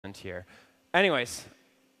happened here. Anyways,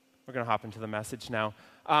 we're going to hop into the message now.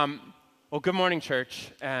 Well, good morning,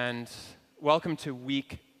 church, and welcome to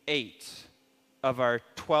week 8 of our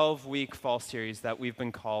 12-week fall series that we've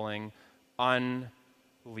been calling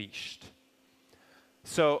Unleashed.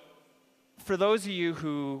 So, for those of you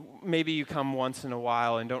who maybe you come once in a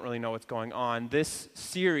while and don't really know what's going on, this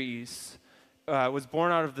series was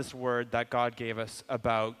born out of this word that God gave us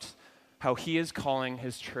about how he is calling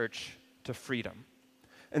his church to freedom.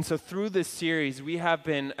 And so through this series, we have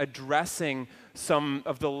been addressing some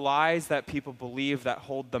of the lies that people believe that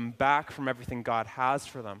hold them back from everything God has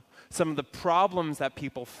for them. Some of the problems that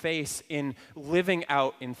people face in living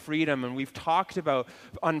out in freedom. And we've talked about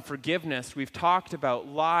unforgiveness. We've talked about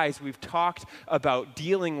lies. We've talked about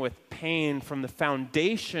dealing with pain from the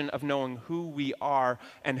foundation of knowing who we are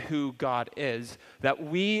and who God is. That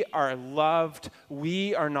we are loved.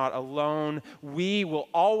 We are not alone. We will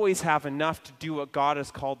always have enough to do what God has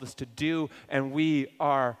called us to do. And we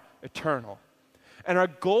are eternal. And our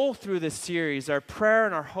goal through this series, our prayer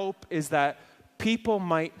and our hope is that people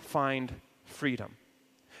might find freedom.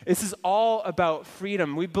 This is all about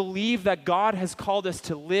freedom. We believe that God has called us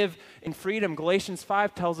to live in freedom. Galatians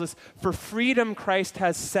 5 tells us, for freedom Christ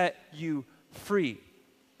has set you free.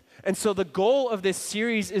 And so the goal of this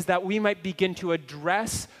series is that we might begin to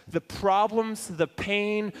address the problems, the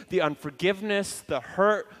pain, the unforgiveness, the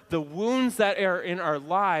hurt, the wounds that are in our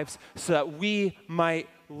lives so that we might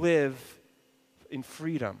live in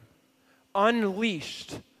freedom,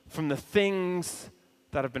 unleashed from the things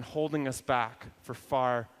that have been holding us back for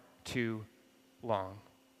far too long.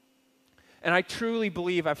 And I truly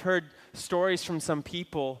believe, I've heard stories from some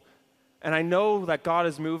people, and I know that God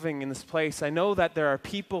is moving in this place. I know that there are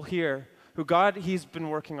people here who he's been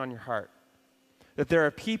working on your heart. That there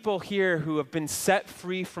are people here who have been set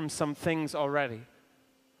free from some things already.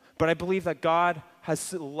 But I believe that God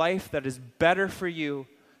has a life that is better for you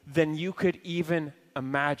than you could even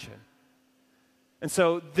imagine. And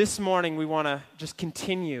so this morning we want to just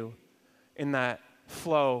continue in that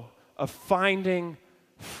flow of finding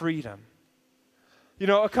freedom. You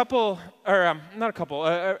know, I've told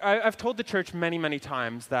the church many, many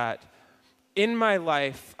times that in my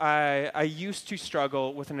life, I used to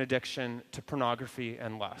struggle with an addiction to pornography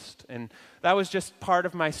and lust. And that was just part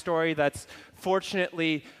of my story. That's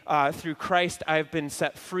fortunately, through Christ, I've been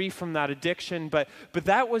set free from that addiction. But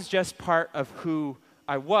that was just part of who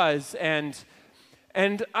I was. And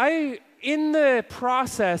I, in the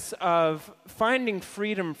process of finding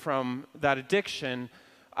freedom from that addiction,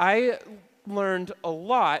 I learned a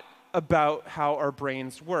lot about how our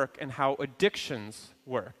brains work and how addictions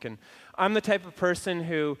work. And I'm the type of person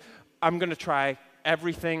who I'm going to try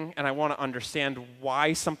everything, and I want to understand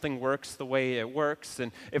why something works the way it works.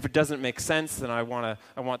 And if it doesn't make sense, then I want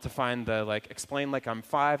to find the explain like I'm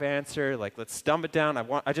 5 answer. Let's dumb it down.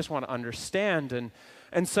 I just want to understand.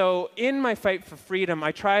 And so in my fight for freedom,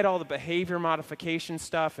 I tried all the behavior modification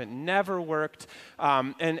stuff. It never worked.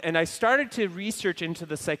 And I started to research into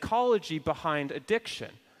the psychology behind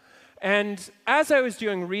addiction. And as I was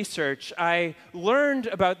doing research, I learned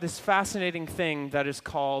about this fascinating thing that is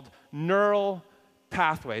called neural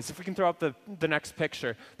pathways. If we can throw up the next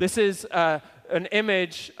picture. This is an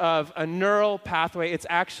image of a neural pathway. It's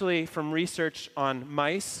actually from research on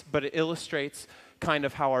mice, but it illustrates kind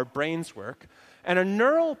of how our brains work. And a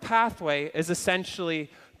neural pathway is essentially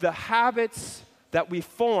the habits that we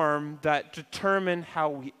form that determine how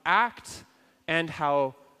we act and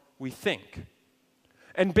how we think.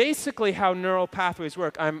 And basically how neural pathways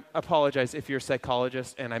work, I apologize if you're a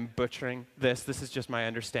psychologist and I'm butchering this. This is just my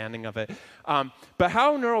understanding of it. But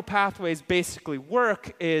how neural pathways basically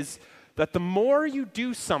work is that the more you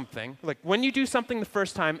do something, like when you do something the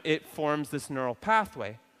first time, it forms this neural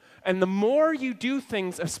pathway. And the more you do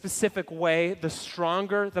things a specific way, the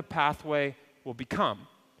stronger the pathway will become.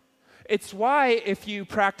 It's why if you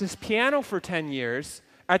practice piano for 10 years,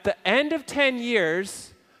 at the end of 10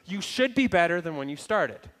 years, you should be better than when you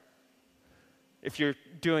started, if you're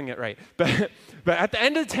doing it right. But at the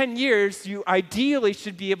end of the 10 years, you ideally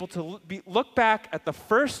should be able to look back at the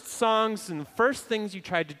first songs and the first things you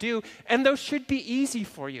tried to do, and those should be easy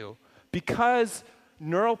for you because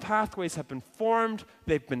neural pathways have been formed,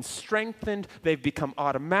 they've been strengthened, they've become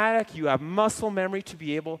automatic. You have muscle memory to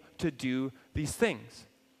be able to do these things.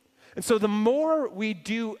 And so the more we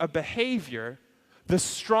do a behavior, the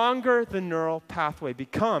stronger the neural pathway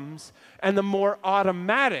becomes, and the more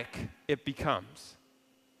automatic it becomes,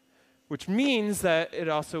 which means that it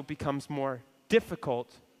also becomes more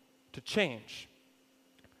difficult to change.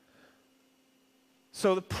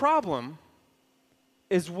 So the problem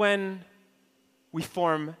is when we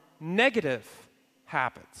form negative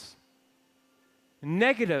habits,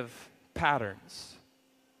 negative patterns,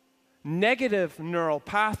 negative neural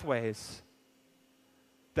pathways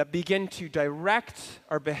that begin to direct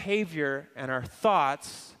our behavior and our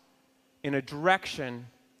thoughts in a direction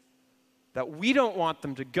that we don't want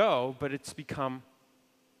them to go, but it's become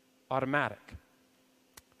automatic.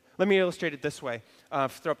 Let me illustrate it this way.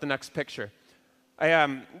 Throw up the next picture.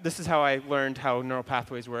 This is how I learned how neural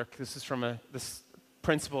pathways work. This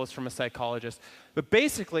principle is from a psychologist. But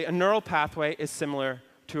basically, a neural pathway is similar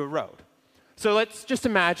to a road. So let's just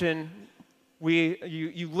imagine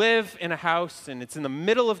you live in a house, and it's in the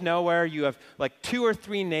middle of nowhere. You have like 2 or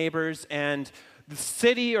 3 neighbors, and the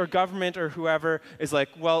city or government or whoever is like,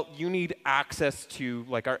 well, you need access to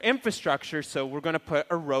like our infrastructure, so we're going to put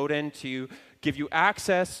a road in to give you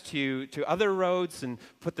access to other roads and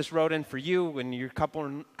put this road in for you and your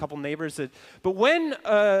couple neighbors. But when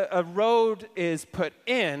a road is put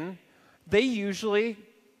in, they usually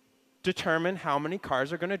determine how many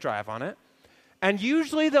cars are going to drive on it. And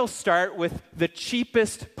usually they'll start with the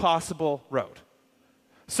cheapest possible road.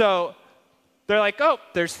 So they're like, oh,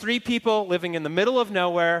 there's 3 people living in the middle of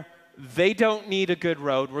nowhere. They don't need a good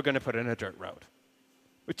road. We're going to put in a dirt road,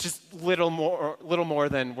 which is little more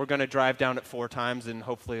than we're going to drive down it 4 times and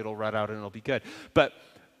hopefully it'll rut out and it'll be good. But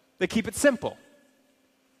they keep it simple.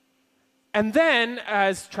 And then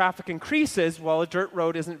as traffic increases, well, a dirt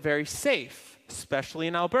road isn't very safe, especially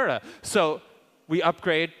in Alberta. So we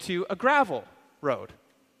upgrade to a gravel road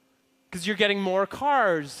because you're getting more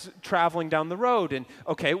cars traveling down the road. And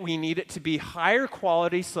okay, we need it to be higher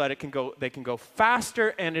quality so that they can go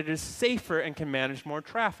faster and it is safer and can manage more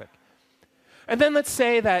traffic. And then let's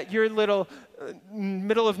say that your little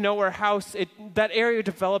middle of nowhere house, that area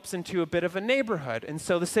develops into a bit of a neighborhood. And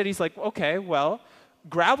so the city's like, okay, well,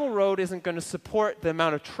 gravel road isn't going to support the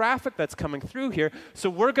amount of traffic that's coming through here, so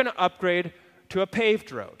we're going to upgrade to a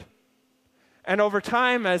paved road. And over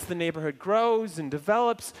time, as the neighborhood grows and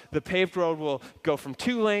develops, the paved road will go from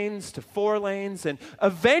 2 lanes to 4 lanes. And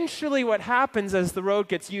eventually what happens as the road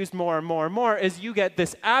gets used more and more and more is you get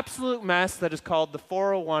this absolute mess that is called the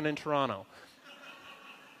 401 in Toronto.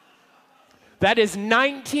 That is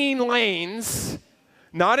 19 lanes,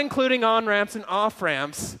 not including on-ramps and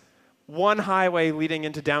off-ramps, one highway leading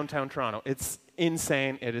into downtown Toronto. It's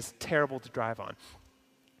insane. It is terrible to drive on.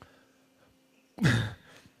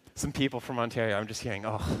 Some people from Ontario, I'm just hearing,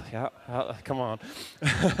 oh, yeah, come on.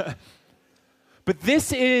 But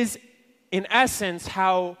this is, in essence,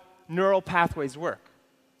 how neural pathways work.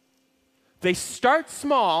 They start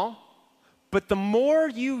small, but the more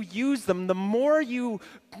you use them, the more you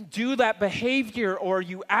do that behavior or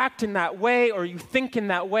you act in that way or you think in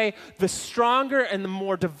that way, the stronger and the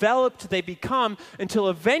more developed they become until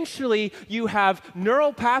eventually you have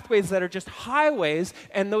neural pathways that are just highways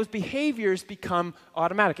and those behaviors become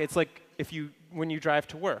automatic. It's like when you drive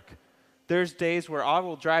to work. There's days where I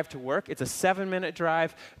will drive to work. It's a 7-minute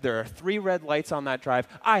drive. There are 3 red lights on that drive.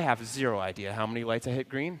 I have 0 idea how many lights I hit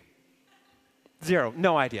green. 0,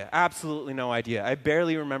 no idea, absolutely no idea. I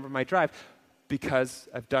barely remember my drive because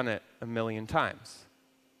I've done it a million times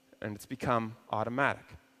and it's become automatic.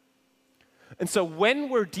 And so when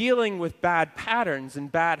we're dealing with bad patterns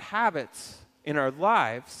and bad habits in our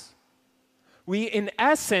lives, we, in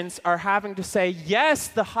essence, are having to say, yes,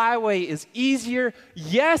 the highway is easier.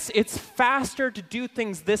 Yes, it's faster to do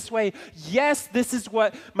things this way. Yes, this is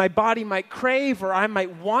what my body might crave, or I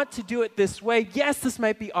might want to do it this way. Yes, this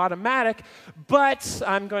might be automatic, but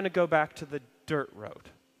I'm going to go back to the dirt road.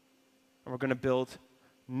 And we're going to build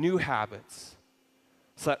new habits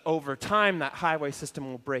so that over time, that highway system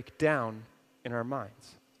will break down in our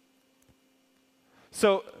minds.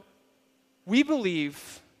 So we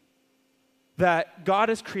believe that God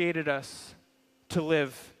has created us to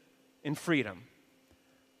live in freedom.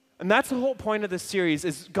 And that's the whole point of this series,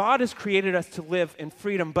 is God has created us to live in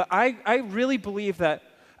freedom. But I really believe that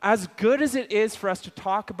as good as it is for us to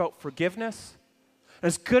talk about forgiveness,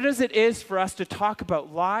 as good as it is for us to talk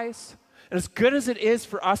about lies, and as good as it is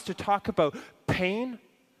for us to talk about pain,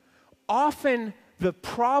 often the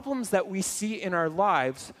problems that we see in our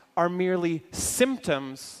lives are merely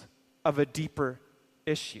symptoms of a deeper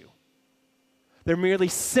issue. They're merely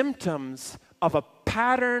symptoms of a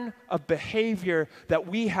pattern of behavior that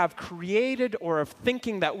we have created or of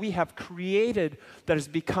thinking that we have created that has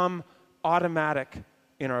become automatic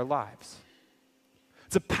in our lives.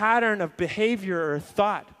 It's a pattern of behavior or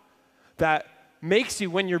thought that makes you,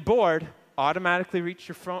 when you're bored, automatically reach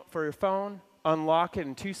your phone for your phone, unlock it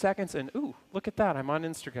in 2 seconds, and ooh, look at that, I'm on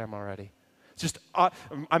Instagram already. It's just,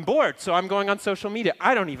 I'm bored, so I'm going on social media.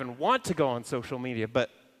 I don't even want to go on social media, but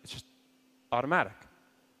it's just automatic.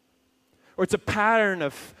 Or it's a pattern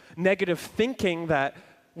of negative thinking that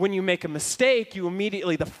when you make a mistake, you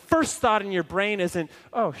immediately, the first thought in your brain isn't,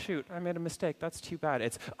 oh, shoot, I made a mistake. That's too bad.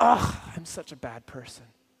 It's, oh, I'm such a bad person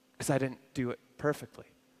because I didn't do it perfectly.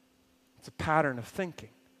 It's a pattern of thinking.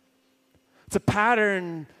 It's a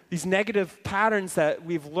pattern, these negative patterns that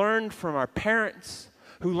we've learned from our parents,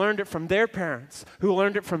 who learned it from their parents, who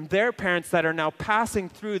learned it from their parents, that are now passing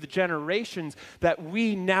through the generations that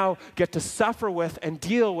we now get to suffer with and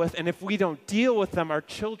deal with. And if we don't deal with them, our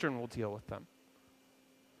children will deal with them.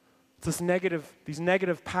 It's these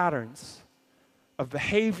negative patterns of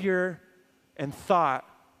behavior and thought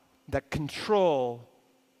that control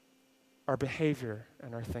our behavior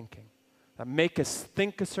and our thinking, that make us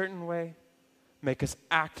think a certain way, make us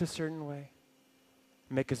act a certain way,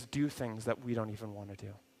 make us do things that we don't even want to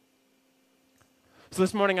do. So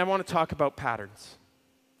this morning, I want to talk about patterns.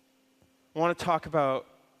 I want to talk about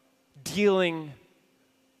dealing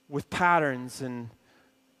with patterns. And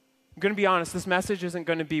I'm going to be honest, this message isn't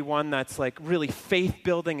going to be one that's like really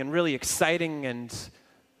faith-building and really exciting and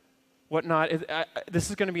whatnot. This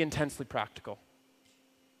is going to be intensely practical.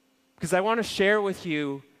 Because I want to share with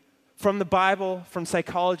you from the Bible, from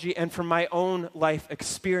psychology, and from my own life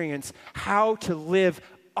experience, how to live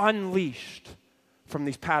unleashed from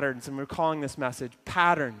these patterns. And we're calling this message,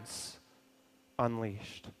 Patterns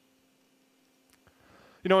Unleashed.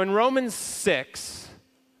 You know, in Romans 6,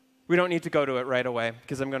 we don't need to go to it right away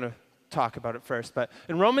because I'm going to talk about it first. But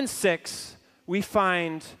in Romans 6, we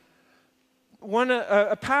find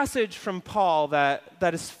a passage from Paul that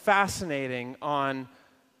is fascinating on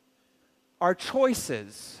our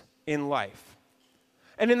choices in life.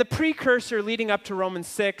 And in the precursor leading up to Romans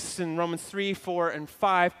 6 and Romans 3, 4, and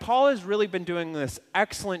 5, Paul has really been doing this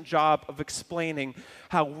excellent job of explaining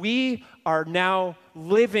how we are now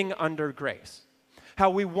living under grace.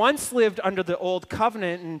 How we once lived under the old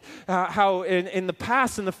covenant, and how in the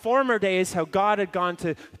past, in the former days, how God had gone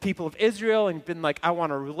to the people of Israel and been like, I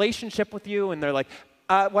want a relationship with you. And they're like,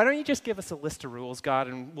 why don't you just give us a list of rules, God,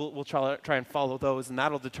 and we'll try and follow those, and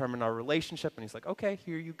that'll determine our relationship. And he's like, okay,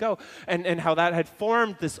 here you go. And how that had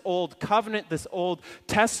formed this old covenant, this Old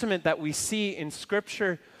Testament that we see in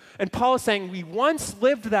Scripture. And Paul is saying we once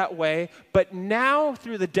lived that way, but now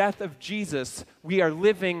through the death of Jesus, we are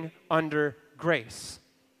living under grace.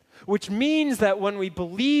 Which means that when we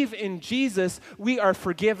believe in Jesus, we are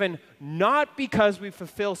forgiven not because we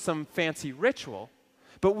fulfill some fancy ritual,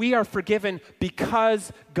 but we are forgiven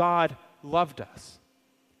because God loved us.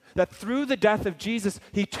 That through the death of Jesus,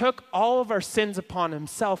 he took all of our sins upon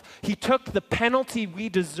himself. He took the penalty we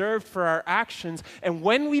deserved for our actions. And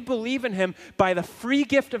when we believe in him, by the free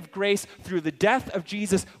gift of grace through the death of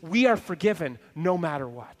Jesus, we are forgiven no matter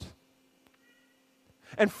what.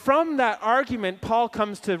 And from that argument, Paul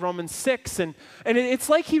comes to Romans 6, and it's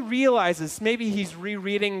like he realizes, maybe he's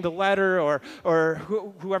rereading the letter, or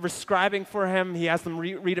whoever's scribing for him, he has them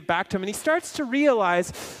read it back to him, and he starts to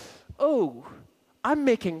realize, oh, I'm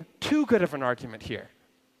making too good of an argument here.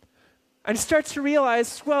 And he starts to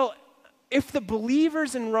realize, well, if the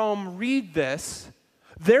believers in Rome read this,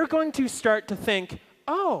 they're going to start to think,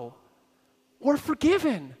 oh, we're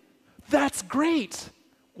forgiven. That's great.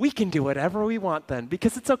 We can do whatever we want then,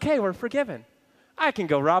 because it's okay, we're forgiven. I can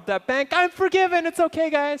go rob that bank. I'm forgiven. It's okay,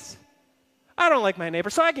 guys. I don't like my neighbor,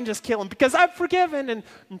 so I can just kill him because I'm forgiven. And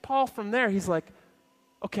Paul from there, he's like,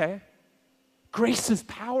 okay, grace is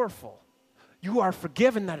powerful. You are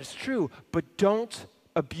forgiven, that is true, but don't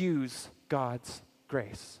abuse God's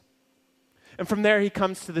grace. And from there, he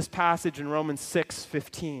comes to this passage in Romans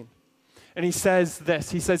 6:15. And he says this,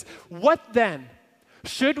 he says, what then?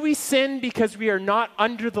 Should we sin because we are not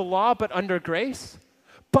under the law but under grace?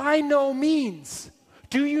 By no means.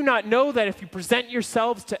 Do you not know that if you present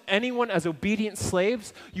yourselves to anyone as obedient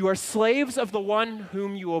slaves, you are slaves of the one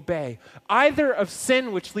whom you obey, either of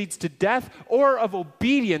sin which leads to death or of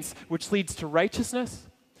obedience which leads to righteousness?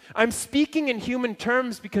 I'm speaking in human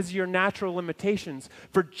terms because of your natural limitations.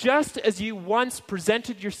 For just as you once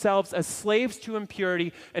presented yourselves as slaves to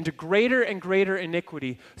impurity and to greater and greater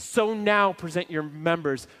iniquity, so now present your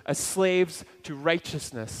members as slaves to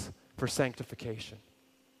righteousness for sanctification.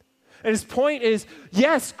 And his point is,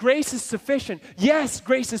 yes, grace is sufficient. Yes,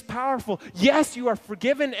 grace is powerful. Yes, you are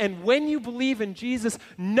forgiven. And when you believe in Jesus,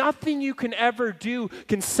 nothing you can ever do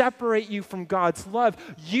can separate you from God's love.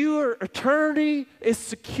 Your eternity is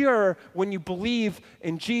secure when you believe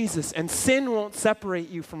in Jesus. And sin won't separate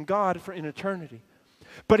you from God in eternity.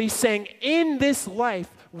 But he's saying, in this life,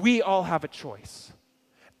 we all have a choice.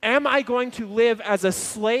 Am I going to live as a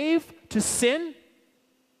slave to sin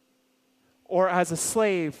or as a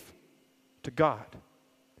slave to God?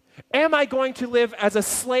 Am I going to live as a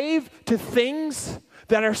slave to things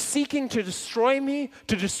that are seeking to destroy me,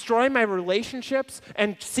 to destroy my relationships,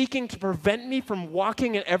 and seeking to prevent me from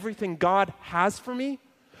walking in everything God has for me?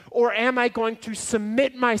 Or am I going to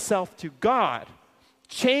submit myself to God,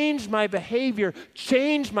 change my behavior,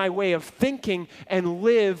 change my way of thinking, and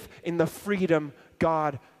live in the freedom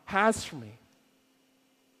God has for me?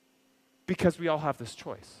 Because we all have this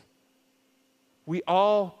choice. We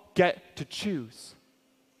all get to choose.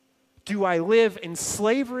 Do I live in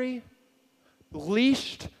slavery,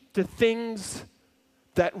 leashed to things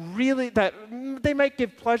that they might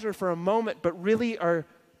give pleasure for a moment, but really are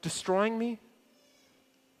destroying me?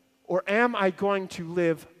 Or am I going to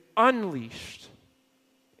live unleashed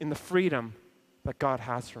in the freedom that God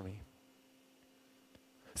has for me?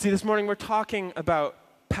 See, this morning we're talking about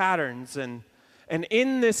patterns, and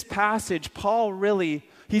in this passage, Paul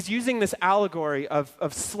he's using this allegory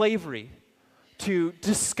of slavery to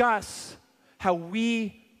discuss how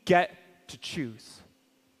we get to choose.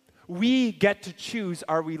 We get to choose,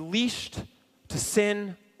 are we leashed to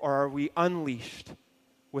sin or are we unleashed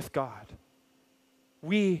with God?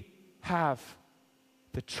 We have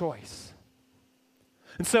the choice.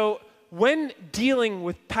 And so when dealing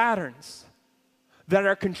with patterns that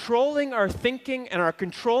are controlling our thinking and are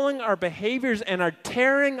controlling our behaviors and are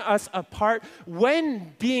tearing us apart,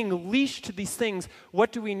 when being leashed to these things,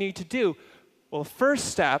 what do we need to do? Well, the first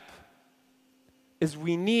step is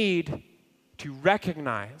we need to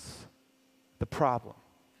recognize the problem.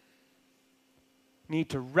 We need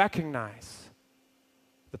to recognize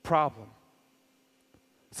the problem.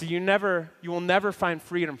 So you will never find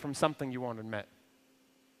freedom from something you won't admit.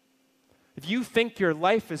 If you think your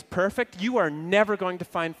life is perfect, you are never going to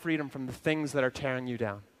find freedom from the things that are tearing you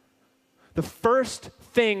down. The first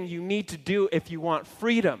thing you need to do if you want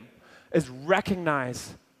freedom is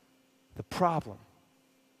recognize the problem.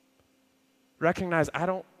 Recognize, I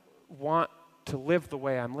don't want to live the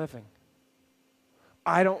way I'm living.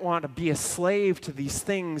 I don't want to be a slave to these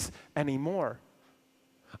things anymore.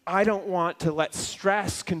 I don't want to let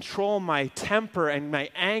stress control my temper and my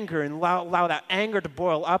anger and allow that anger to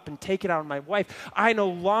boil up and take it out on my wife. I no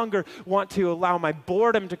longer want to allow my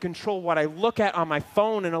boredom to control what I look at on my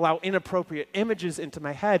phone and allow inappropriate images into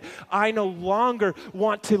my head. I no longer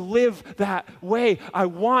want to live that way. I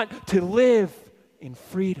want to live in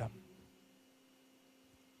freedom.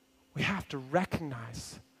 We have to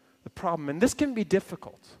recognize the problem, and this can be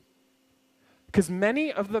difficult. Because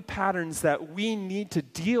many of the patterns that we need to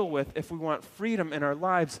deal with if we want freedom in our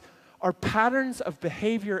lives are patterns of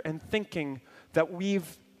behavior and thinking that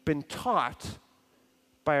we've been taught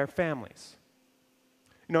by our families.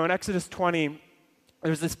 You know, in Exodus 20,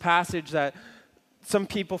 there's this passage that some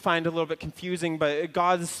people find a little bit confusing, but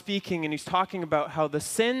God is speaking and he's talking about how the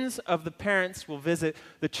sins of the parents will visit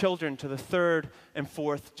the children to the third and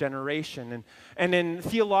fourth generation. And in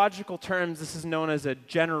theological terms, this is known as a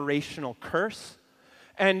generational curse.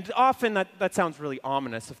 And often that sounds really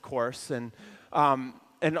ominous, of course, and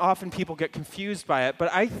often people get confused by it.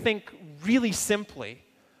 But I think really simply,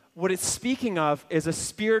 what it's speaking of is a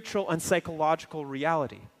spiritual and psychological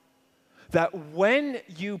reality. That when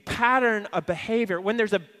you pattern a behavior, when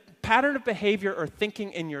there's a pattern of behavior or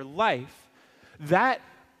thinking in your life, that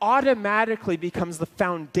automatically becomes the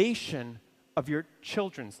foundation of your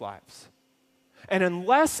children's lives. And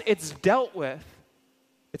unless it's dealt with,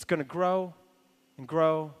 it's going to grow and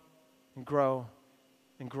grow and grow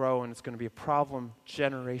and grow, and it's going to be a problem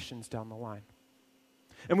generations down the line.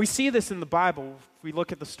 And we see this in the Bible. We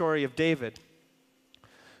look at the story of David,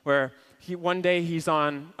 where one day he's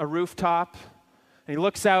on a rooftop, and he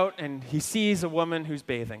looks out, and he sees a woman who's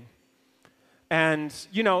bathing. And,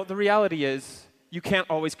 you know, the reality is you can't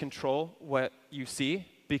always control what you see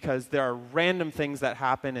because there are random things that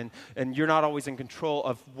happen, and you're not always in control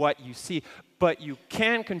of what you see, but you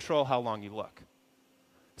can control how long you look.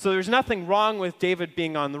 So there's nothing wrong with David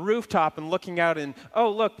being on the rooftop and looking out and,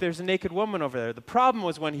 oh, look, there's a naked woman over there. The problem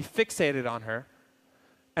was when he fixated on her.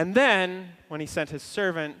 And then, when he sent his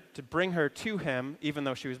servant to bring her to him, even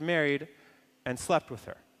though she was married, and slept with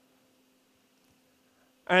her.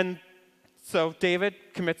 And so David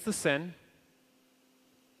commits the sin.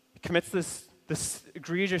 He commits this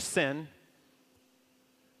egregious sin.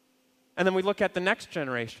 And then we look at the next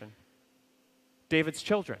generation, David's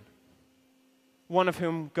children, one of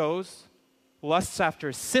whom goes, lusts after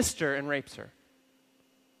his sister, and rapes her.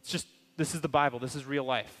 This is the Bible. This is real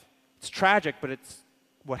life. It's tragic, but it's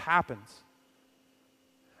what happens.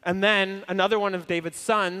 And then another one of David's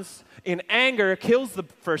sons, in anger, kills the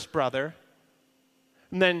first brother,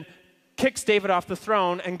 and then kicks David off the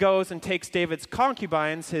throne and goes and takes David's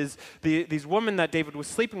concubines, these women that David was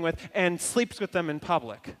sleeping with, and sleeps with them in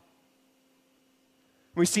public.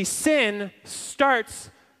 We see sin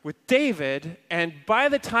starts with David, and by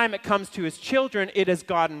the time it comes to his children, it has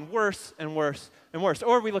gotten worse and worse and worse.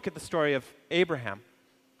 Or we look at the story of Abraham,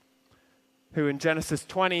 who in Genesis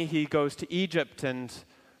 20, he goes to Egypt, and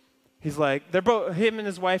he's like, him and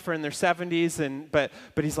his wife are in their 70s, but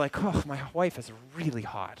he's like, oh, my wife is really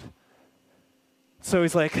hot. So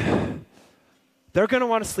he's like, they're going to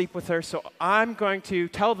want to sleep with her, so I'm going to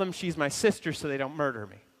tell them she's my sister so they don't murder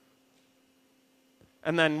me.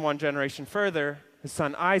 And then one generation further, his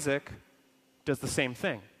son Isaac does the same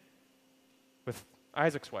thing with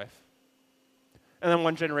Isaac's wife. And then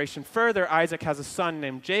one generation further, Isaac has a son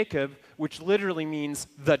named Jacob, which literally means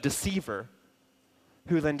the deceiver,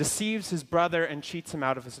 who then deceives his brother and cheats him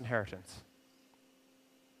out of his inheritance.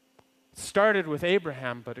 It started with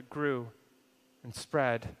Abraham, but it grew and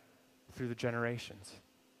spread through the generations.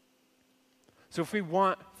 So if we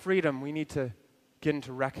want freedom, we need to begin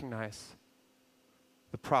to recognize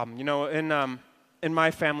the problem. You know, in my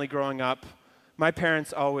family growing up, my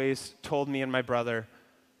parents always told me and my brother,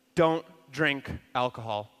 don't drink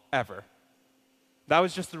alcohol ever. That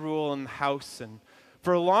was just the rule in the house. And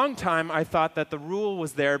for a long time, I thought that the rule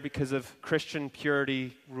was there because of Christian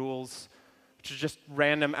purity rules, which are just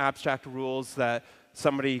random abstract rules that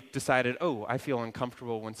somebody decided, oh, I feel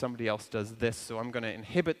uncomfortable when somebody else does this, so I'm going to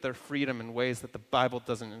inhibit their freedom in ways that the Bible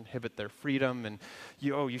doesn't inhibit their freedom. And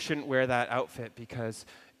you shouldn't wear that outfit because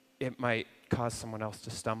it might cause someone else to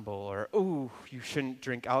stumble. Or, oh, you shouldn't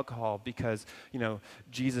drink alcohol because,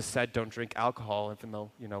 Jesus said don't drink alcohol, even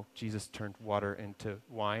though, Jesus turned water into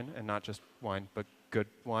wine, and not just wine, but good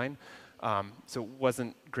wine. So it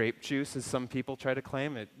wasn't grape juice, as some people try to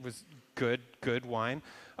claim. It was good wine.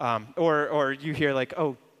 Or you hear like,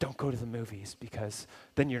 oh, don't go to the movies because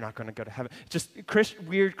then you're not going to go to heaven. Just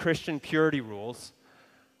weird Christian purity rules.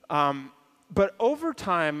 But over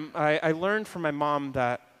time, I learned from my mom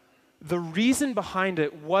that the reason behind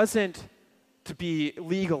it wasn't to be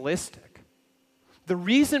legalistic. The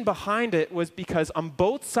reason behind it was because on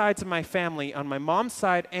both sides of my family, on my mom's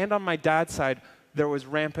side and on my dad's side, there was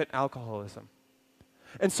rampant alcoholism.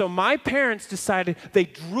 And so my parents decided, they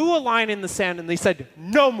drew a line in the sand and they said,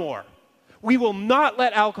 no more. We will not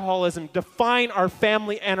let alcoholism define our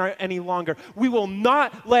family any longer. We will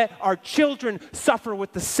not let our children suffer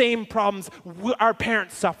with the same problems our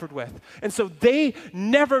parents suffered with. And so they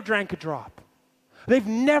never drank a drop. They've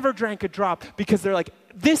never drank a drop because they're like,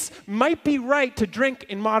 this might be right to drink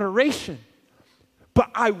in moderation, but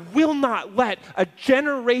I will not let a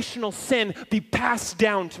generational sin be passed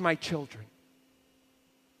down to my children.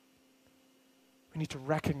 We need to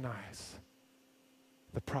recognize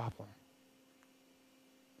the problem.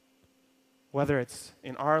 Whether it's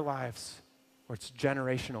in our lives or it's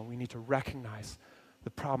generational, we need to recognize the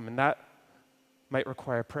problem. And that might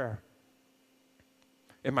require prayer.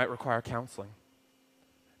 It might require counseling.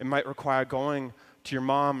 It might require going to your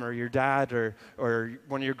mom or your dad or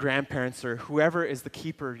one of your grandparents or whoever is the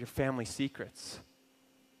keeper of your family secrets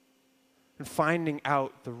and finding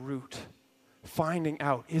out the root. Finding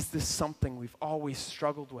out, is this something we've always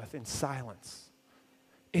struggled with in silence?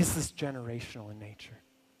 Is this generational in nature?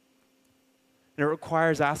 And it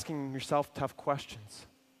requires asking yourself tough questions.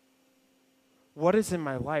 What is in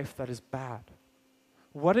my life that is bad?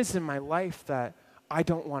 What is in my life that I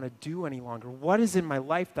don't want to do any longer? What is in my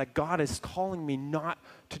life that God is calling me not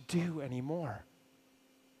to do anymore?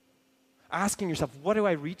 Asking yourself, what do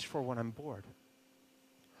I reach for when I'm bored?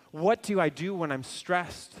 What do I do when I'm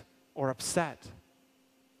stressed or upset?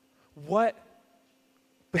 What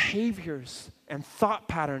behaviors and thought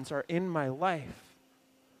patterns are in my life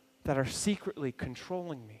that are secretly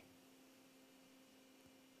controlling me?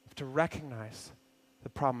 To recognize the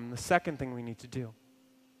problem. The second thing we need to do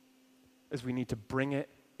is we need to bring it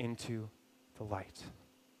into the light.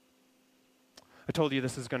 I told you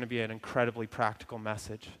this is going to be an incredibly practical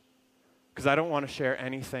message because I don't want to share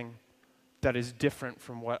anything that is different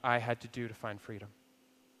from what I had to do to find freedom.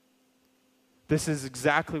 This is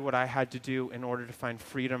exactly what I had to do in order to find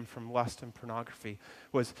freedom from lust and pornography,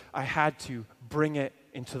 was I had to bring it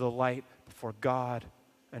into the light before God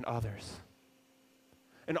and others.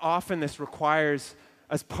 And often this requires,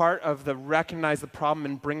 as part of the recognize the problem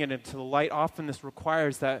and bring it into the light, often this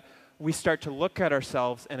requires that we start to look at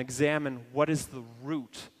ourselves and examine what is the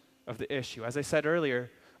root of the issue. As I said earlier,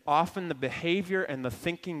 often the behavior and the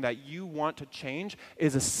thinking that you want to change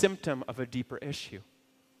is a symptom of a deeper issue.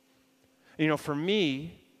 For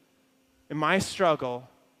me, in my struggle,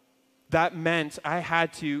 that meant I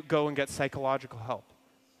had to go and get psychological help.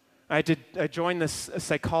 I joined this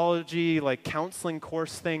psychology, like counseling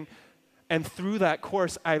course thing. And through that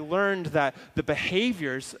course, I learned that the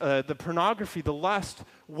behaviors, the pornography, the lust,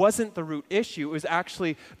 wasn't the root issue. It was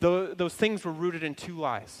actually, those things were rooted in two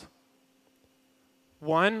lies.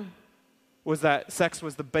 One was that sex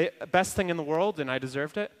was the best thing in the world and I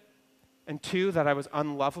deserved it. And two, that I was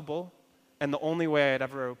unlovable and the only way I'd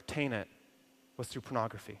ever obtain it was through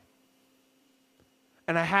pornography.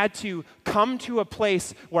 And I had to come to a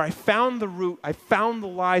place where I found the root, I found the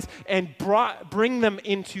lies, and bring them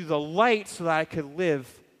into the light so that I could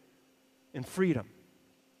live in freedom.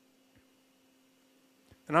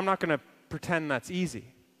 And I'm not going to pretend that's easy.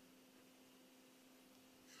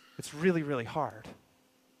 It's really, really hard.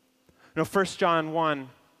 You know, 1 John 1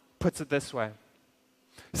 puts it this way.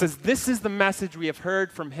 It says, "This is the message we have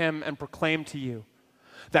heard from him and proclaimed to you,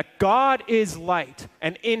 that God is light,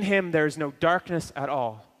 and in him there is no darkness at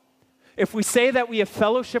all. If we say that we have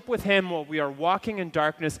fellowship with him while we are walking in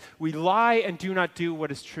darkness, we lie and do not do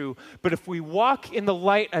what is true. But if we walk in the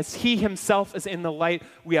light as he himself is in the light,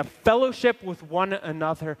 we have fellowship with one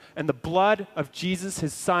another, and the blood of Jesus,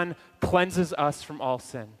 his son, cleanses us from all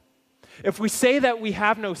sin. If we say that we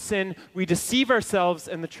have no sin, we deceive ourselves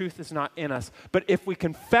and the truth is not in us. But if we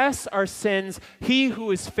confess our sins, he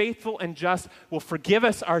who is faithful and just will forgive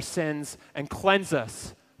us our sins and cleanse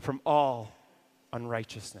us from all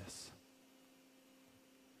unrighteousness."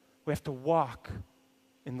 We have to walk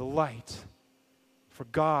in the light for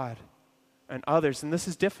God and others. And this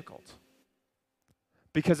is difficult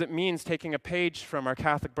because it means taking a page from our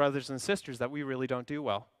Catholic brothers and sisters that we really don't do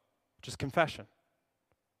well, which is confession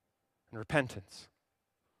and repentance.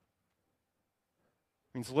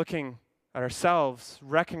 It means looking at ourselves,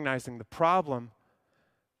 recognizing the problem,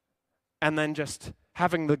 and then just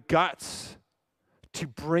having the guts to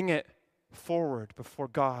bring it forward before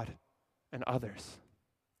God and others.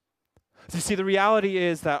 So you see, the reality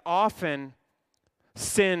is that often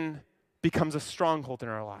sin becomes a stronghold in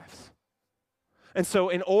our lives. And so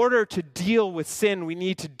in order to deal with sin, we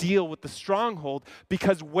need to deal with the stronghold,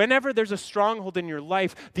 because whenever there's a stronghold in your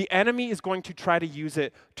life, the enemy is going to try to use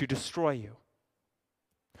it to destroy you.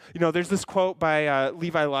 You know, there's this quote by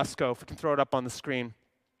Levi Lusko, if we can throw it up on the screen.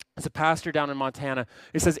 It's a pastor down in Montana.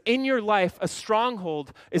 It says, "In your life, a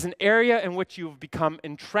stronghold is an area in which you have become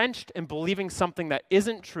entrenched in believing something that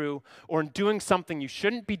isn't true or in doing something you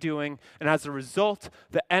shouldn't be doing, and as a result,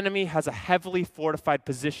 the enemy has a heavily fortified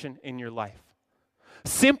position in your life.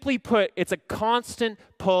 Simply put, it's a constant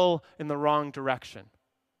pull in the wrong direction."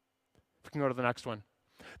 If we can go to the next one.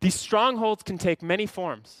 These strongholds can take many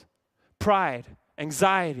forms: pride,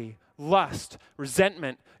 anxiety, lust,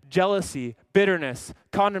 resentment, jealousy, bitterness,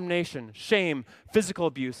 condemnation, shame, physical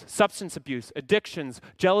abuse, substance abuse, addictions,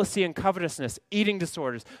 jealousy and covetousness, eating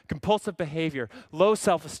disorders, compulsive behavior, low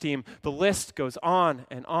self-esteem. The list goes on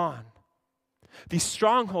and on. These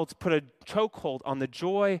strongholds put a chokehold on the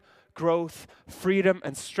joy, growth, freedom,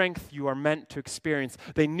 and strength you are meant to experience.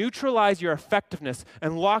 They neutralize your effectiveness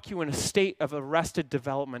and lock you in a state of arrested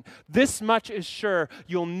development. This much is sure: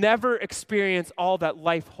 you'll never experience all that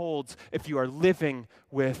life holds if you are living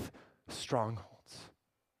with strongholds.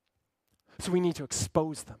 So we need to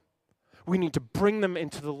expose them. We need to bring them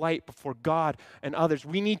into the light before God and others.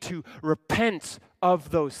 We need to repent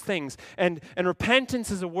of those things. And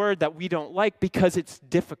repentance is a word that we don't like because it's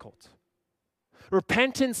difficult.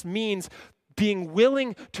 Repentance means being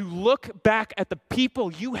willing to look back at the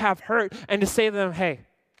people you have hurt and to say to them, "Hey,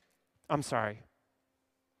 I'm sorry.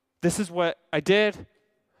 This is what I did.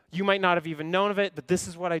 You might not have even known of it, but this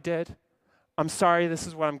is what I did. I'm sorry, this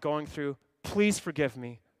is what I'm going through. Please forgive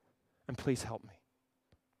me, and please help me."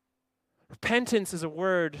 Repentance is a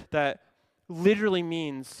word that literally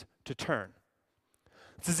means to turn.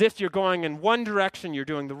 It's as if you're going in one direction, you're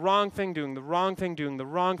doing the wrong thing, doing the wrong thing, doing the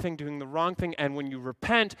wrong thing, doing the wrong thing, and when you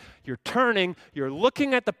repent, you're turning, you're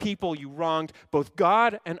looking at the people you wronged, both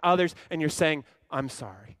God and others, and you're saying, "I'm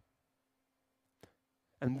sorry."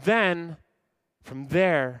 And then, from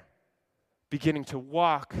there, beginning to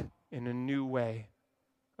walk in a new way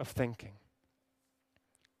of thinking.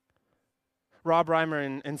 Rob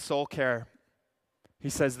Reimer in Soul Care,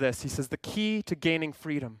 he says this. He says, "The key to gaining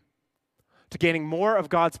freedom, to gaining more of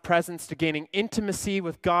God's presence, to gaining intimacy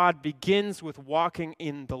with God, begins with walking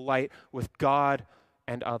in the light with God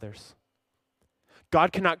and others.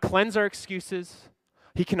 God cannot cleanse our excuses.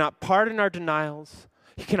 He cannot pardon our denials.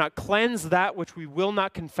 He cannot cleanse that which we will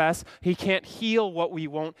not confess. He can't heal what we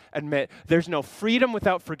won't admit. There's no freedom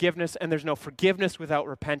without forgiveness, and there's no forgiveness without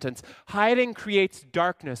repentance. Hiding creates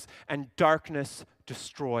darkness, and darkness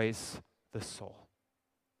destroys the soul."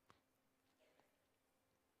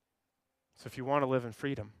 So if you want to live in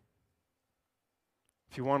freedom,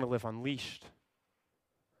 if you want to live unleashed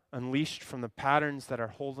from the patterns that are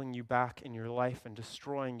holding you back in your life and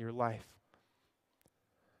destroying your life,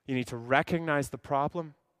 you need to recognize the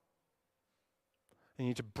problem, and you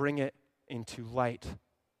need to bring it into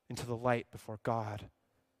the light before God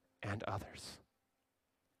and others.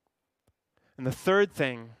 And the third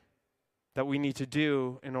thing that we need to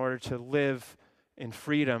do in order to live in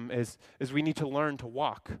freedom is we need to learn to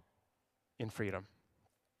walk in freedom.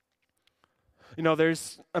 You know,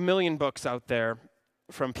 there's a million books out there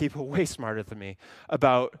from people way smarter than me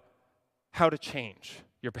about how to change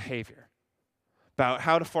your behavior, about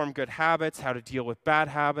how to form good habits, how to deal with bad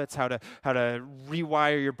habits, how to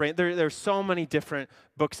rewire your brain. There's so many different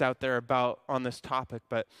books out there on this topic.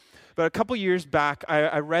 But a couple years back,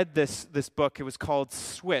 I read this book. It was called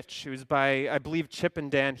Switch. It was by, I believe, Chip and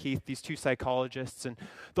Dan Heath, these two psychologists. And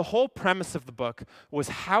the whole premise of the book was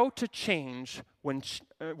how to change when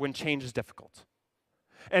change is difficult.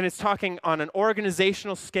 And it's talking on an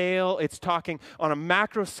organizational scale, it's talking on a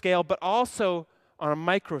macro scale, but also on a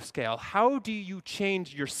micro scale. How do you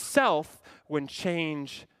change yourself when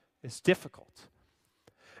change is difficult?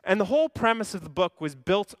 And the whole premise of the book was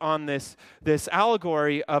built on this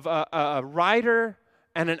allegory of a rider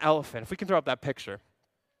and an elephant. If we can throw up that picture.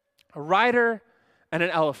 A rider and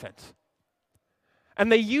an elephant.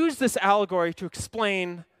 And they use this allegory to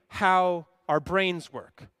explain how our brains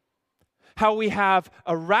work. How we have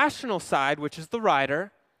a rational side, which is the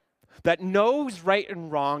rider, that knows right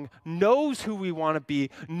and wrong, knows who we want to be,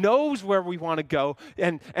 knows where we want to go,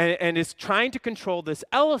 and is trying to control this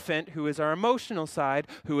elephant, who is our emotional side,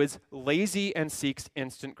 who is lazy and seeks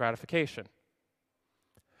instant gratification.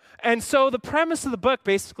 And so the premise of the book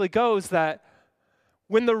basically goes that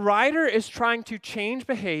when the rider is trying to change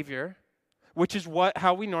behavior, which is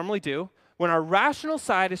how we normally do, when our rational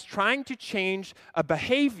side is trying to change a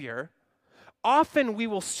behavior, often we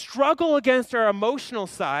will struggle against our emotional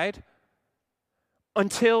side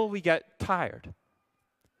until we get tired.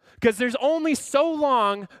 Because there's only so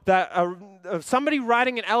long that somebody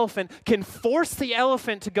riding an elephant can force the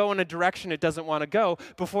elephant to go in a direction it doesn't want to go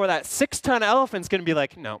before that 6-ton elephant's going to be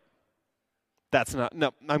like, no,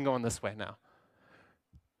 I'm going this way now.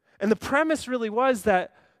 And the premise really was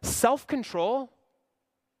that self-control,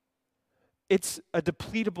 it's a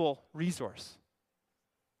depletable resource.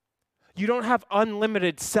 You don't have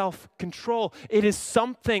unlimited self-control. It is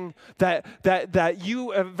something that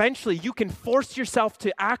you eventually, you can force yourself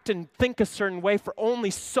to act and think a certain way for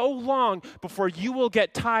only so long before you will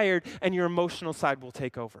get tired and your emotional side will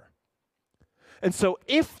take over. And so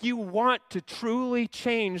if you want to truly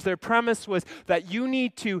change, their premise was that you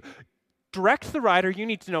need to direct the rider, you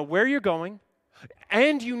need to know where you're going,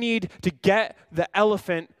 and you need to get the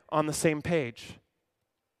elephant on the same page.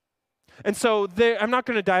 And so I'm not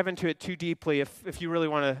going to dive into it too deeply. If you really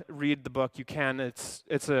want to read the book, you can.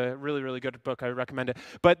 It's a really, really good book. I recommend it.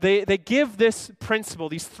 But they give this principle,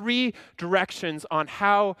 these 3 directions on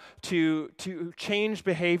how to change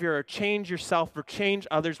behavior or change yourself or change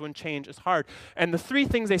others when change is hard. And the 3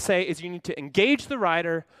 things they say is you need to engage the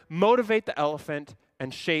rider, motivate the elephant,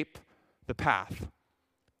 and shape the path.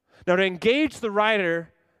 Now, to engage the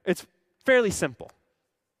rider, it's fairly simple.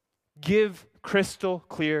 Give crystal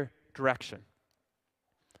clear direction,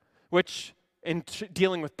 which in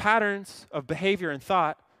dealing with patterns of behavior and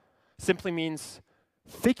thought simply means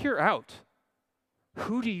figure out,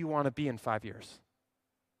 who do you want to be in 5 years?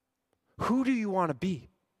 Who do you want to be?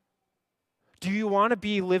 Do you want to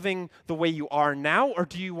be living the way you are now, or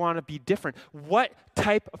do you want to be different? What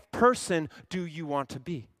type of person do you want to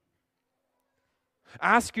be?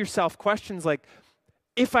 Ask yourself questions like,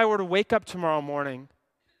 if I were to wake up tomorrow morning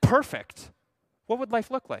perfect, what would life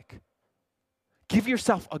look like? Give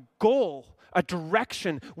yourself a goal, a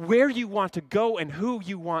direction, where you want to go and who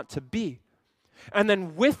you want to be. And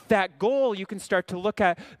then with that goal, you can start to look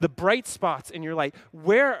at the bright spots in your life.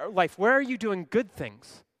 Where are you doing good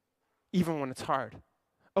things, even when it's hard?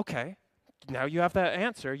 Okay, now you have that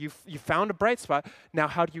answer. You found a bright spot. Now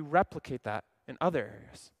how do you replicate that in other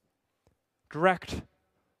areas? Direct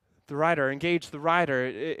the rider, engage the rider.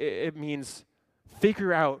 It means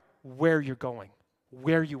figure out where you're going,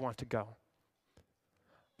 where you want to go.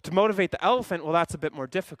 To motivate the elephant, well, that's a bit more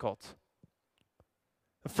difficult.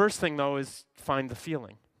 The first thing, though, is find the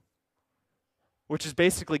feeling, which is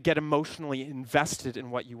basically get emotionally invested in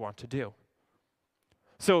what you want to do.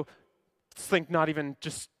 So let's think not even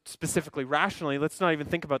just specifically rationally. Let's not even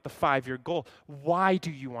think about the 5-year goal. Why do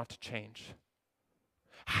you want to change?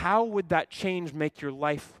 How would that change make your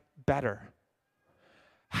life better?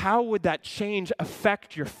 How would that change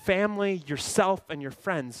affect your family, yourself, and your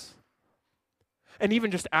friends? And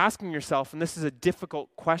even just asking yourself, and this is a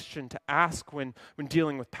difficult question to ask when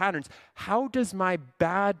dealing with patterns, how does my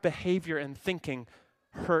bad behavior and thinking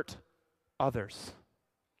hurt others?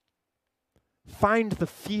 Find the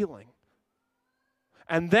feeling.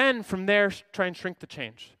 And then from there, try and shrink the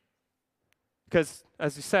change. Because,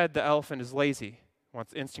 as you said, the elephant is lazy,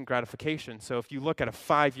 wants instant gratification. So if you look at a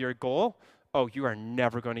 5-year goal, you are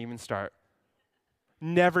never going to even start.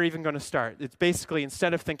 Never even going to start. It's basically,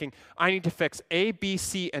 instead of thinking, I need to fix A, B,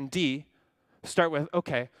 C, and D, start with,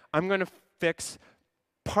 okay, I'm going to fix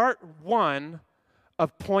part 1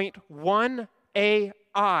 of point 1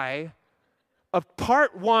 AI of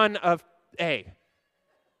part 1 of A.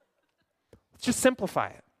 Let's just simplify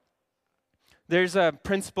it. There's a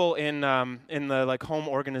principle in the home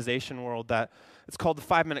organization world that it's called the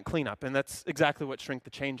 5-minute cleanup, and that's exactly what shrink the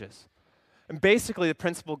change is. And basically, the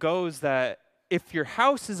principle goes that if your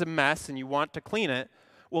house is a mess and you want to clean it,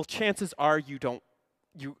 well, chances are you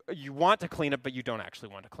want to clean it, but you don't actually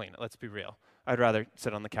want to clean it. Let's be real. I'd rather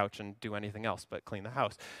sit on the couch and do anything else but clean the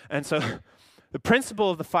house. And so the principle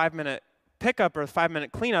of the 5-minute pickup or the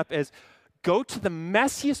 5-minute cleanup is go to the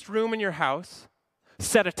messiest room in your house,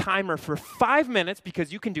 set a timer for 5 minutes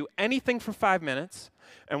because you can do anything for 5 minutes,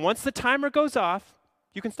 and once the timer goes off,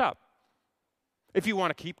 you can stop. If you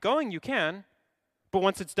want to keep going, you can. But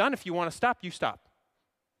once it's done, if you want to stop, you stop.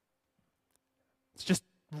 It's just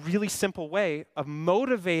a really simple way of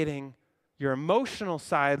motivating your emotional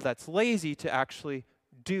side that's lazy to actually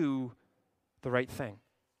do the right thing.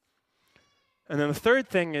 And then the third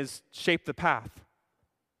thing is shape the path,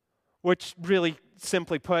 which really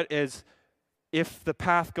simply put is if the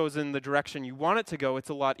path goes in the direction you want it to go, it's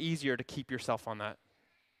a lot easier to keep yourself on that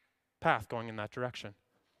path going in that direction.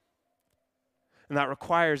 And that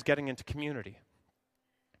requires getting into community.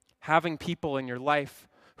 Having people in your life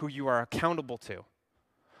who you are accountable to,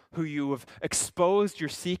 who you have exposed your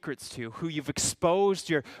secrets to, who you've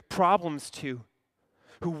exposed your problems to,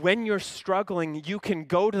 who when you're struggling, you can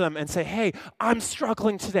go to them and say, hey, I'm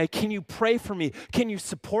struggling today. Can you pray for me? Can you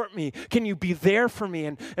support me? Can you be there for me?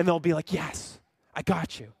 And they'll be like, yes, I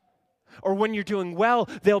got you. Or when you're doing well,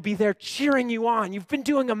 they'll be there cheering you on. You've been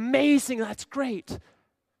doing amazing. That's great.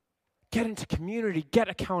 Get into community. Get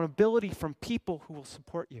accountability from people who will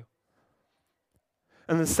support you.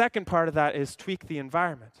 And the second part of that is tweak the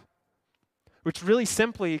environment, which really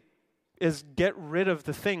simply is get rid of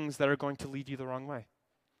the things that are going to lead you the wrong way.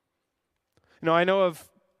 I know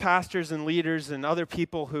of pastors and leaders and other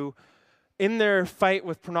people who, in their fight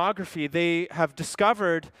with pornography, they have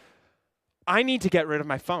discovered, I need to get rid of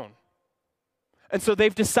my phone. And so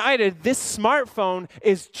they've decided this smartphone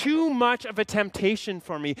is too much of a temptation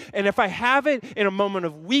for me. And if I have it in a moment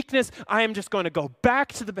of weakness, I am just going to go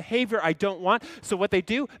back to the behavior I don't want. So what they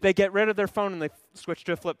do, they get rid of their phone and they switch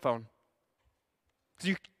to a flip phone. Because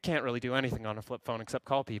you can't really do anything on a flip phone except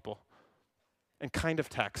call people. And kind of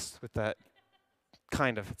text with that.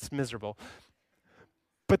 It's miserable.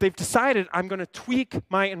 But they've decided I'm going to tweak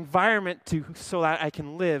my environment so that I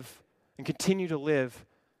can live and continue to live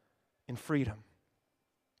in freedom.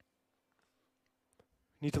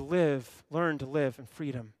 We need to learn to live in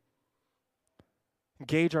freedom.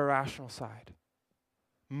 Engage our rational side.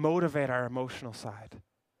 Motivate our emotional side.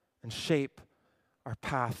 And shape our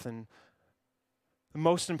path. And the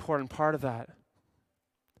most important part of that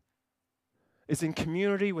is in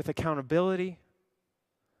community with accountability,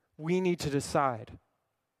 we need to decide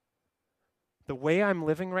the way I'm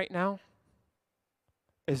living right now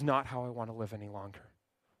is not how I want to live any longer.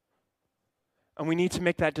 And we need to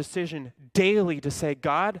make that decision daily to say,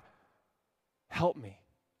 God, help me.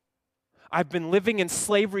 I've been living in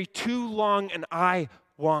slavery too long and I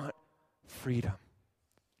want freedom.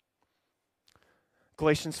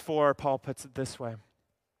 Galatians 4, Paul puts it this way.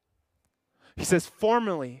 He says,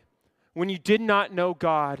 formerly, when you did not know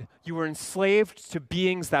God, you were enslaved to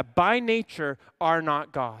beings that by nature are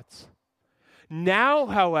not God's. Now,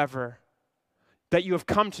 however, that you have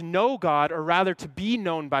come to know God, or rather to be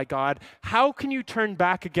known by God, how can you turn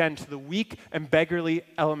back again to the weak and beggarly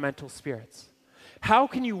elemental spirits? How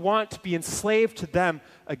can you want to be enslaved to them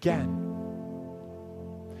again?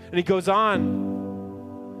 And he goes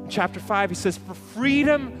on, in chapter 5, he says, for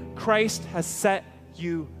freedom Christ has set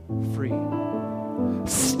you free.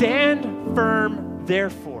 Stand firm,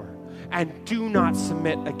 therefore, and do not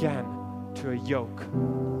submit again to a yoke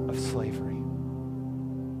of slavery.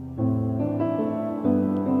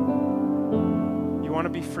 You want to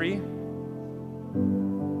be free?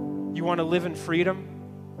 You want to live in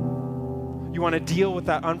freedom? You You want to deal with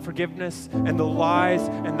that unforgiveness and the lies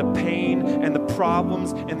and the pain and the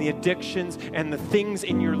problems and the addictions and the things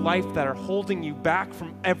in your life that are holding you back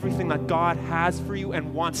from everything that God has for you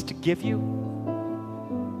and wants to give you.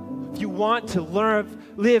 If you want to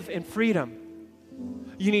live in freedom,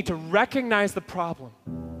 you need to recognize the problem,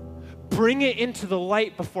 bring it into the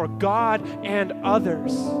light before God and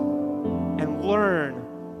others, and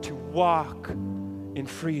learn to walk in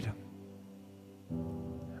freedom.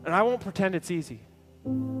 And I won't pretend it's easy,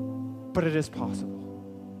 but it is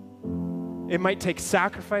possible. It might take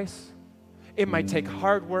sacrifice. It might take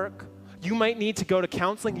hard work. You might need to go to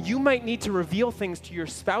counseling. You might need to reveal things to your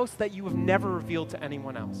spouse that you have never revealed to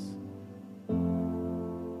anyone else.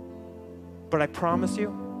 But I promise you,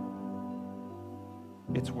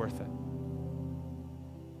 it's worth it.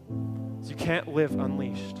 So you can't live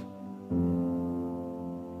unleashed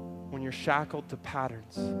when you're shackled to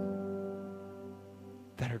patterns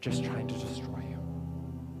that are just trying to destroy you.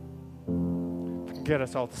 If we can get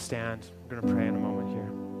us all to stand, we're going to pray in a moment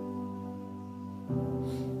here.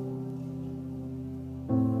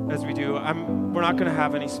 As we do, we're not going to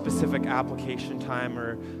have any specific application time,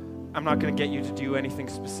 or I'm not going to get you to do anything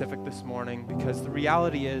specific this morning, because the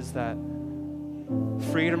reality is that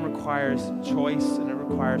freedom requires choice and it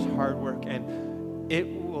requires hard work, and it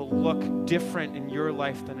will look different in your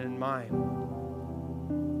life than in mine.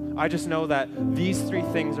 I just know that these three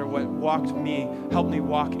things are what helped me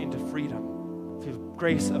walk into freedom through the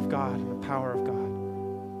grace of God and the power of God.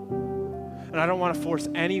 And I don't want to force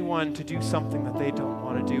anyone to do something that they don't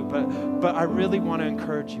want to do, but I really want to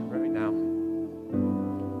encourage you right now.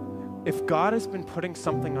 If God has been putting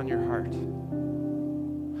something on your heart,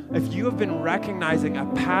 if you have been recognizing a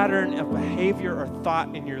pattern of behavior or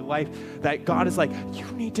thought in your life that God is like,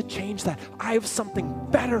 you need to change that. I have something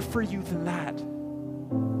better for you than that.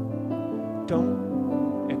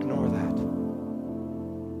 Don't ignore that.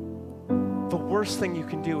 The worst thing you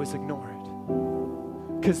can do is ignore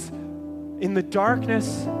it. Because in the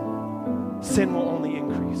darkness, sin will only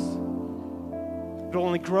increase. It'll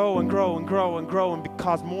only grow and grow and grow and grow and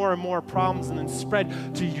cause more and more problems and then spread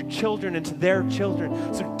to your children and to their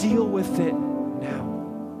children. So deal with it now.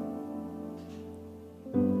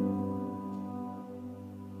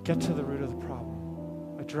 Get to the root of the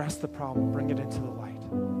problem. Address the problem. Bring it into the light.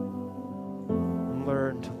 And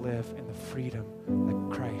learn to live in the freedom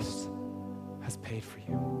that Christ has paid for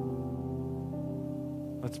you.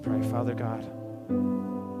 Let's pray. Father God,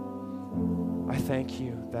 I thank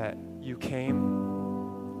you that you came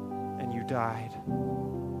and you died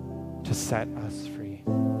to set us free.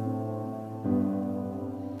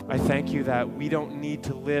 I thank you that we don't need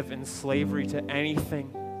to live in slavery to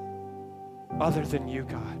anything other than you,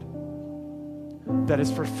 God. That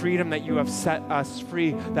is for freedom that you have set us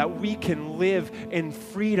free, that we can live in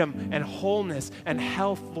freedom and wholeness and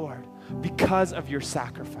health, Lord, because of your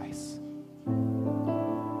sacrifice.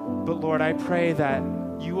 But Lord, I pray that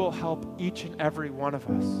you will help each and every one of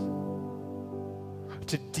us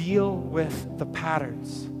to deal with the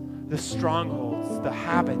patterns, the strongholds, the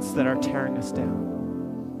habits that are tearing us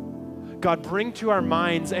down. God, bring to our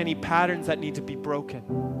minds any patterns that need to be broken.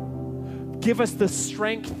 Give us the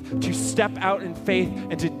strength to step out in faith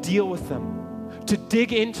and to deal with them, to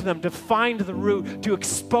dig into them, to find the root, to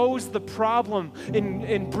expose the problem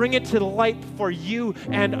and bring it to the light for you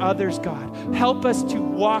and others, God. Help us to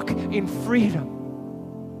walk in freedom,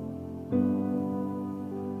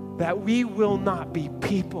 that we will not be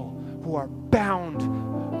people who are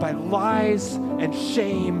bound by lies and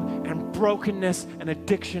shame and brokenness and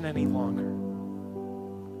addiction any longer,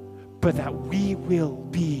 but that we will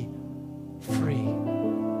be free,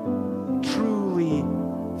 truly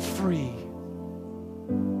free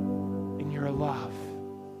in your love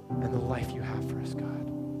and the life you have for us, God.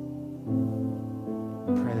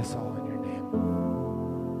 I pray this all in your name.